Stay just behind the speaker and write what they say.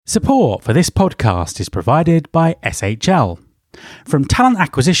Support for this podcast is provided by SHL. From talent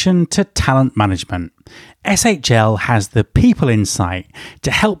acquisition to talent management, SHL has the people insight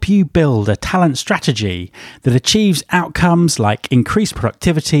to help you build a talent strategy that achieves outcomes like increased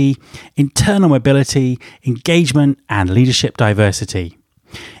productivity, internal mobility, engagement, and leadership diversity.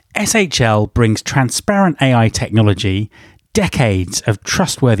 SHL brings transparent AI technology, decades of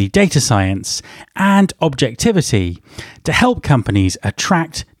trustworthy data science, and objectivity to help companies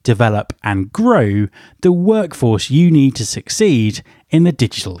attract, develop, and grow the workforce you need to succeed in the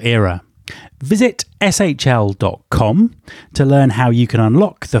digital era. Visit shl.com to learn how you can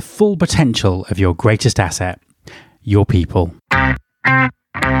unlock the full potential of your greatest asset, your people.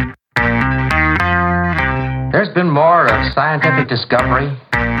 There's been more of scientific discovery,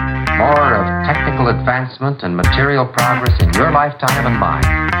 more of technical advancement and material progress in your lifetime and mine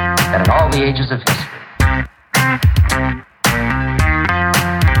than in all the ages of history.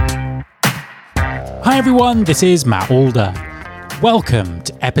 Hi everyone, this is Matt Alder. Welcome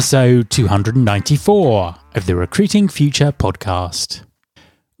to episode 294 of the Recruiting Future podcast.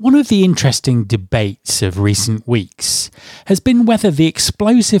 One of the interesting debates of recent weeks has been whether the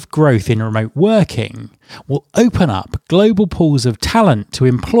explosive growth in remote working will open up global pools of talent to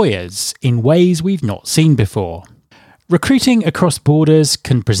employers in ways we've not seen before. Recruiting across borders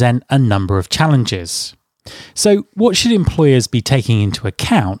can present a number of challenges. So, what should employers be taking into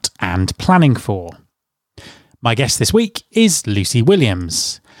account and planning for? My guest this week is Lucy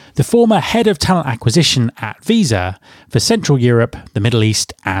Williams, the former head of talent acquisition at Visa for Central Europe, the Middle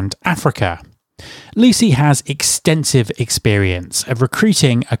East and Africa. Lucy has extensive experience of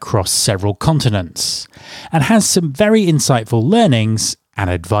recruiting across several continents and has some very insightful learnings and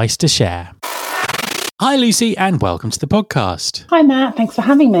advice to share. Hi Lucy, and welcome to the podcast. Hi Matt, thanks for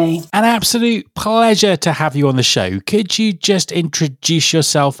having me. An absolute pleasure to have you on the show. Could you just introduce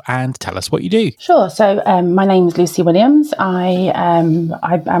yourself and tell us what you do? Sure. So my name is Lucy Williams. I am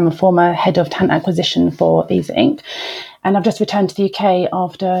a former head of talent acquisition for Visa Inc. And I've just returned to the UK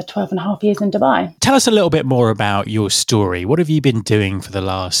after 12 and a half years in Dubai. Tell us a little bit more about your story. What have you been doing for the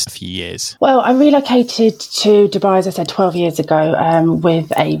last few years? Well, I relocated to Dubai, as I said, 12 years ago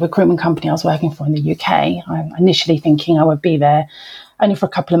with a recruitment company I was working for in the UK. I'm initially thinking I would be there only for a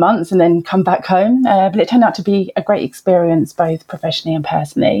couple of months and then come back home. But it turned out to be a great experience, both professionally and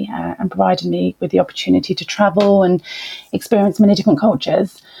personally, and provided me with the opportunity to travel and experience many different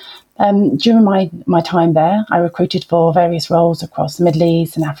cultures. During my time there, I recruited for various roles across the Middle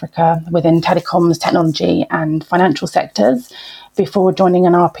East and Africa within telecoms, technology and financial sectors before joining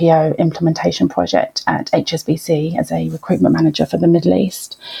an RPO implementation project at HSBC as a recruitment manager for the Middle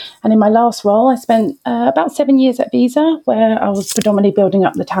East. And in my last role, I spent about 7 years at Visa, where I was predominantly building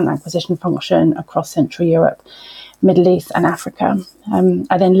up the talent acquisition function across Central Europe, Middle East and Africa.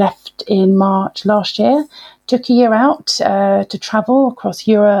 I then left in March last year, took a year out to travel across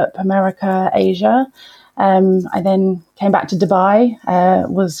Europe, America, Asia. I then came back to Dubai,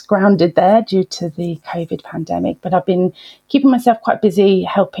 was grounded there due to the COVID pandemic, but I've been keeping myself quite busy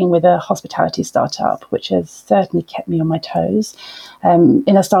helping with a hospitality startup, which has certainly kept me on my toes.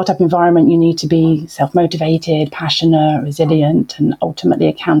 In a startup environment, you need to be self-motivated, passionate, resilient, and ultimately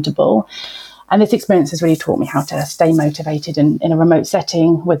accountable. And this experience has really taught me how to stay motivated in a remote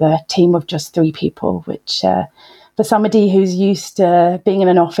setting with a team of just 3 people, which for somebody who's used to being in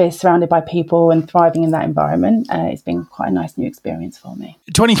an office surrounded by people and thriving in that environment, it's been quite a nice new experience for me.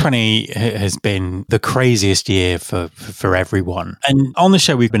 2020 has been the craziest year for everyone. And on the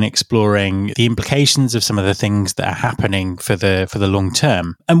show, we've been exploring the implications of some of the things that are happening for the long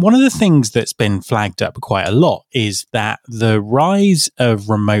term. And one of the things that's been flagged up quite a lot is that the rise of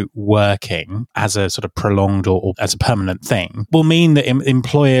remote working as a sort of prolonged or as a permanent thing will mean that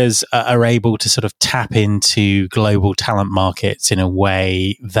employers are able to sort of tap into global talent markets in a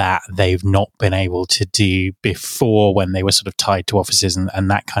way that they've not been able to do before when they were sort of tied to offices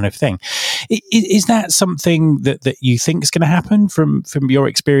and that kind of thing. Is that something that you think is going to happen from your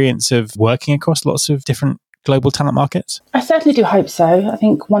experience of working across lots of different global talent markets? I certainly do hope so. I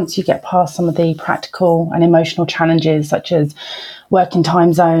think once you get past some of the practical and emotional challenges such as working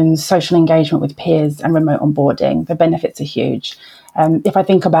time zones, social engagement with peers and remote onboarding, the benefits are huge. If I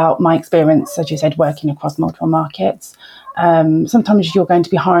think about my experience, as you said, working across multiple markets, sometimes you're going to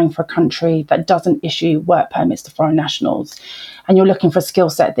be hiring for a country that doesn't issue work permits to foreign nationals, and you're looking for a skill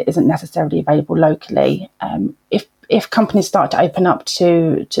set that isn't necessarily available locally. If companies start to open up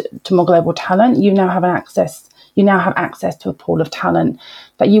to more global talent, you now have access to a pool of talent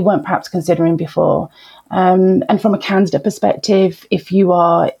that you weren't perhaps considering before. And from a candidate perspective, if you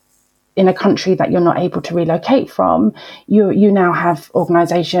are in a country that you're not able to relocate from, you now have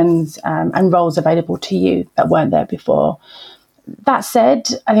organisations and roles available to you that weren't there before. That said,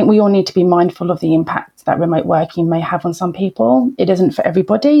 I think we all need to be mindful of the impact that remote working may have on some people. It isn't for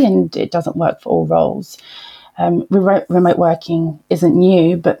everybody and it doesn't work for all roles. Remote working isn't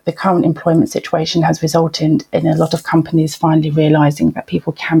new, but the current employment situation has resulted in a lot of companies finally realising that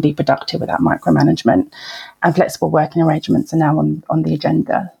people can be productive without micromanagement, and flexible working arrangements are now on the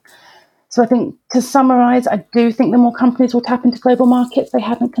agenda. So I think, to summarise, I do think that more companies will tap into global markets they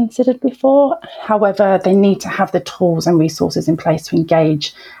hadn't considered before. However, they need to have the tools and resources in place to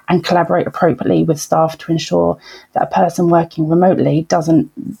engage and collaborate appropriately with staff to ensure that a person working remotely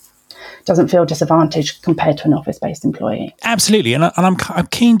doesn't feel disadvantaged compared to an office-based employee. Absolutely. And I'm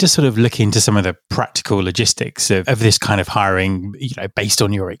keen to sort of look into some of the practical logistics of this kind of hiring, based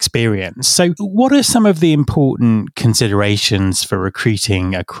on your experience. So what are some of the important considerations for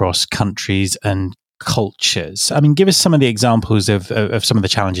recruiting across countries and cultures? I mean, give us some of the examples of some of the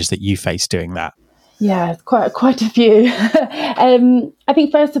challenges that you face doing that. Yeah, quite a few. I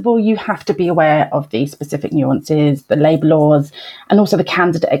think, first of all, you have to be aware of the specific nuances, the labour laws, and also the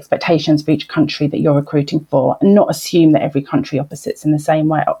candidate expectations for each country that you're recruiting for, and not assume that every country operates in the same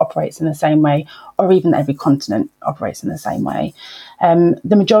way, or even every continent operates in the same way.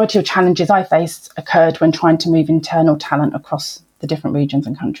 The majority of challenges I faced occurred when trying to move internal talent across the different regions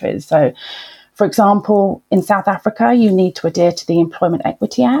and countries. So, for example, in South Africa, you need to adhere to the Employment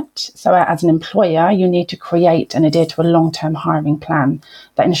Equity Act. So as an employer, you need to create and adhere to a long-term hiring plan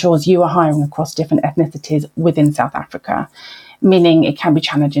that ensures you are hiring across different ethnicities within South Africa, meaning it can be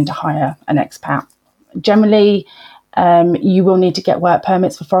challenging to hire an expat. Generally, you will need to get work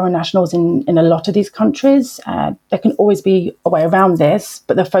permits for foreign nationals in a lot of these countries. There can always be a way around this,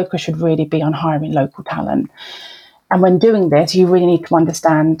 but the focus should really be on hiring local talent. And when doing this, you really need to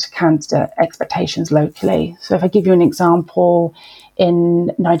understand candidate expectations locally. So if I give you an example,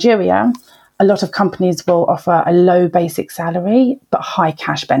 in Nigeria, a lot of companies will offer a low basic salary, but high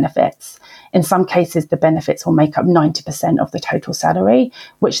cash benefits. In some cases, the benefits will make up 90% of the total salary,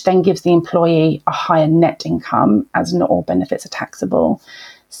 which then gives the employee a higher net income, as not all benefits are taxable.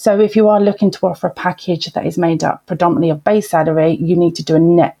 So if you are looking to offer a package that is made up predominantly of base salary, you need to do a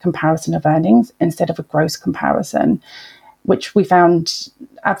net comparison of earnings instead of a gross comparison, which we found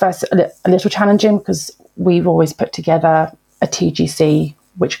at first a little challenging because we've always put together a TGC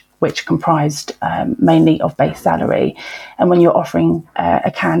which comprised mainly of base salary. And when you're offering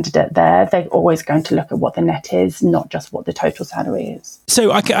a candidate there, they're always going to look at what the net is, not just what the total salary is.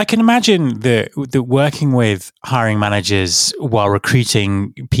 So I can imagine that working with hiring managers while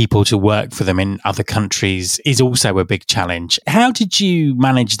recruiting people to work for them in other countries is also a big challenge. How did you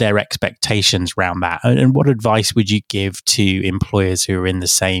manage their expectations around that? And what advice would you give to employers who are in the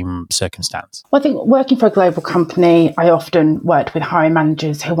same circumstance? Well, I think working for a global company, I often worked with hiring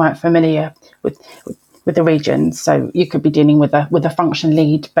managers who weren't familiar with the regions. So you could be dealing with a function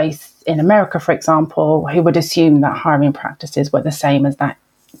lead based in America, for example, who would assume that hiring practices were the same as that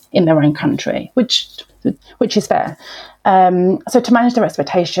in their own country, which is fair. So to manage their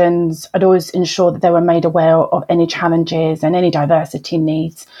expectations, I'd always ensure that they were made aware of any challenges and any diversity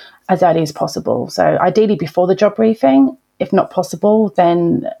needs as early as possible. So ideally before the job briefing. If not possible,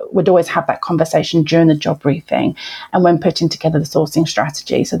 then we'd always have that conversation during the job briefing and when putting together the sourcing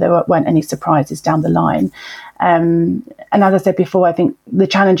strategy, so there weren't any surprises down the line. And as I said before, I think the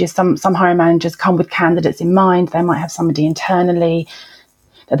challenge is some hiring managers come with candidates in mind. They might have somebody internally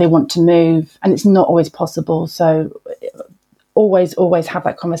that they want to move, and it's not always possible. So always have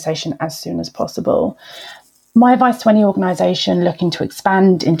that conversation as soon as possible. My advice to any organisation looking to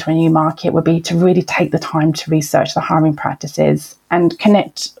expand into a new market would be to really take the time to research the hiring practices and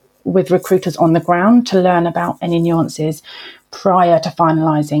connect with recruiters on the ground to learn about any nuances prior to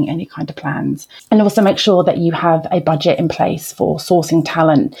finalising any kind of plans. And also make sure that you have a budget in place for sourcing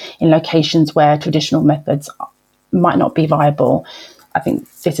talent in locations where traditional methods might not be viable. I think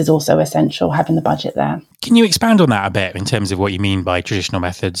this is also essential, having the budget there. Can you expand on that a bit in terms of what you mean by traditional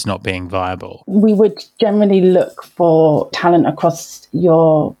methods not being viable? We would generally look for talent across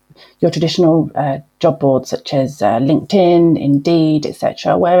your traditional job boards such as LinkedIn, Indeed,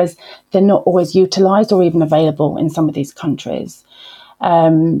 etc., whereas they're not always utilised or even available in some of these countries.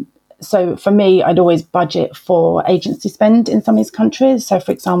 So for me, I'd always budget for agency spend in some of these countries. So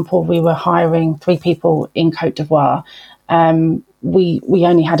for example, we were hiring 3 people in Côte d'Ivoire. We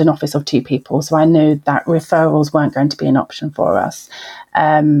only had an office of 2 people, so I knew that referrals weren't going to be an option for us.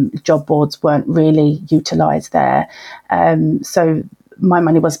 Job boards weren't really utilised there. So my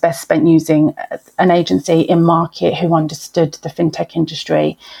money was best spent using an agency in market who understood the fintech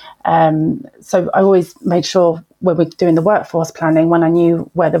industry. So I always made sure when we're doing the workforce planning, when I knew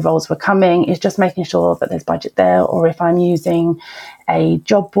where the roles were coming, is just making sure that there's budget there, or if I'm using a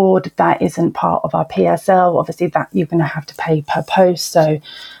job board that isn't part of our PSL, obviously that you're going to have to pay per post. So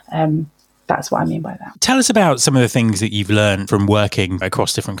that's what I mean by that. Tell us about some of the things that you've learned from working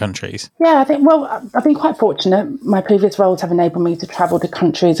across different countries. Yeah, I think, well, I've been quite fortunate. My previous roles have enabled me to travel to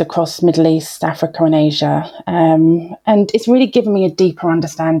countries across Middle East, Africa and Asia. And it's really given me a deeper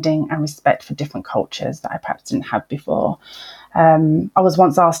understanding and respect for different cultures that I perhaps didn't have before. I was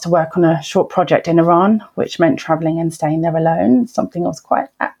once asked to work on a short project in Iran, which meant travelling and staying there alone, something I was quite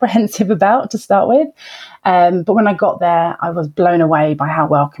apprehensive about to start with. But when I got there, I was blown away by how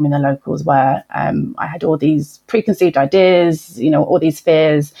welcoming the locals were. I had all these preconceived ideas, all these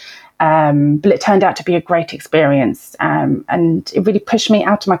fears, but it turned out to be a great experience. And it really pushed me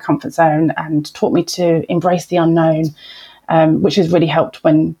out of my comfort zone and taught me to embrace the unknown, which has really helped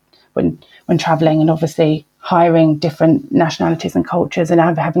when travelling, and obviously hiring different nationalities and cultures and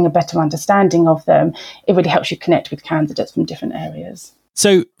having a better understanding of them. It really helps you connect with candidates from different areas.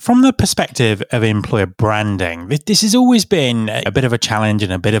 So from the perspective of employer branding, this has always been a bit of a challenge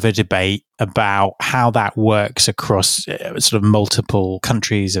and a bit of a debate about how that works across sort of multiple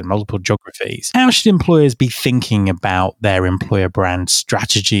countries and multiple geographies. How should employers be thinking about their employer brand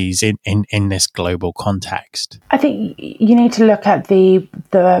strategies in this global context? I think you need to look at the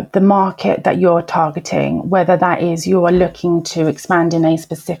market that you're targeting, whether that is you are looking to expand in a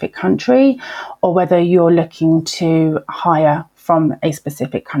specific country or whether you're looking to hire from a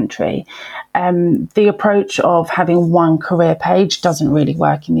specific country. The approach of having one career page doesn't really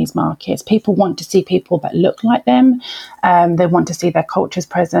work in these markets. People want to see people that look like them. They want to see their cultures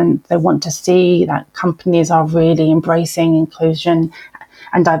present. They want to see that companies are really embracing inclusion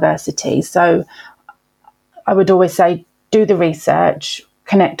and diversity. So I would always say, do the research,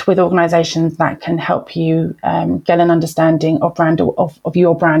 connect with organisations that can help you get an understanding of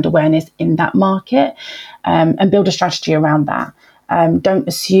your brand awareness in that market, and build a strategy around that. Don't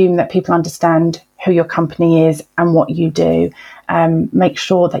assume that people understand who your company is and what you do. Make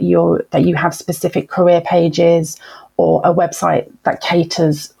sure that you have specific career pages or a website that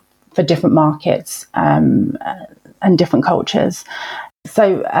caters for different markets and different cultures.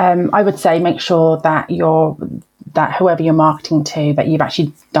 So I would say make sure that whoever you're marketing to, that you've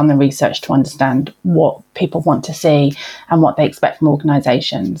actually done the research to understand what people want to see and what they expect from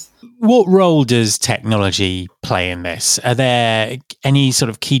organisations. What role does technology play in this? Are there any sort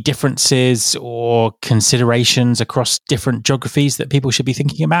of key differences or considerations across different geographies that people should be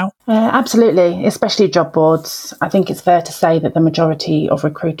thinking about? Absolutely, especially job boards. I think it's fair to say that the majority of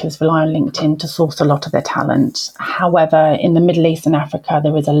recruiters rely on LinkedIn to source a lot of their talent. However, in the Middle East and Africa,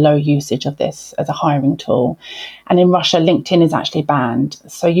 there is a low usage of this as a hiring tool. And in Russia, LinkedIn is actually banned.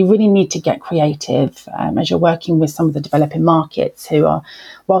 So you really need to get creative as you're working with some of the developing markets who are,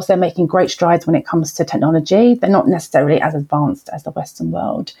 whilst they're making great strides when it comes to technology, they're not necessarily as advanced as the Western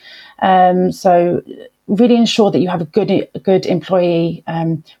world. So really ensure that you have a good employee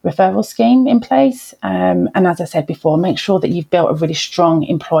referral scheme in place. And as I said before, make sure that you've built a really strong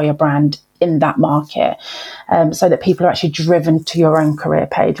employer brand in that market, so that people are actually driven to your own career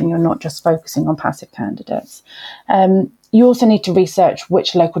page and you're not just focusing on passive candidates. You also need to research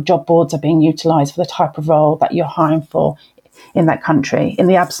which local job boards are being utilised for the type of role that you're hiring for in that country. In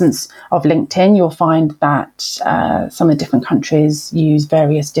the absence of LinkedIn, you'll find that some of the different countries use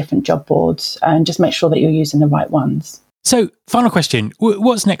various different job boards, and just make sure that you're using the right ones. So, final question.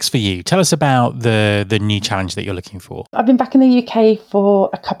 What's next for you? Tell us about the new challenge that you're looking for. I've been back in the UK for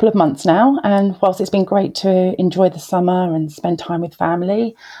a couple of months now, and whilst it's been great to enjoy the summer and spend time with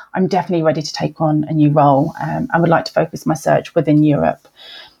family, I'm definitely ready to take on a new role. I would like to focus my search within Europe.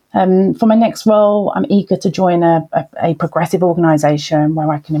 For my next role, I'm eager to join a progressive organisation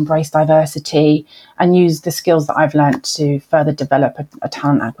where I can embrace diversity and use the skills that I've learnt to further develop a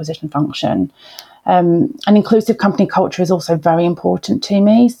talent acquisition function. An inclusive company culture is also very important to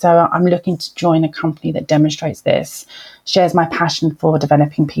me, so I'm looking to join a company that demonstrates this, shares my passion for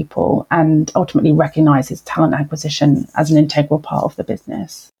developing people, and ultimately recognises talent acquisition as an integral part of the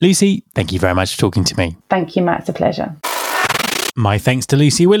business. Lucy, thank you very much for talking to me. Thank you, Matt. It's a pleasure. My thanks to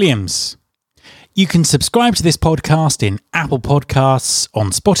Lucy Williams. You can subscribe to this podcast in Apple Podcasts, on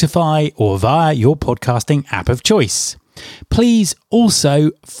Spotify, or via your podcasting app of choice. Please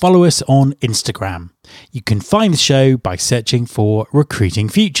also follow us on Instagram. You can find the show by searching for Recruiting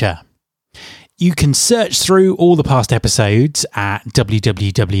Future. You can search through all the past episodes at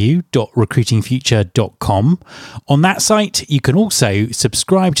www.recruitingfuture.com. On that site, you can also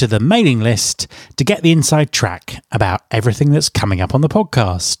subscribe to the mailing list to get the inside track about everything that's coming up on the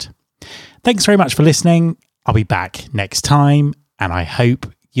podcast. Thanks very much for listening. I'll be back next time, and I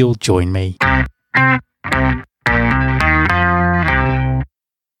hope you'll join me.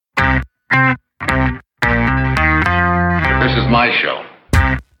 This is my show.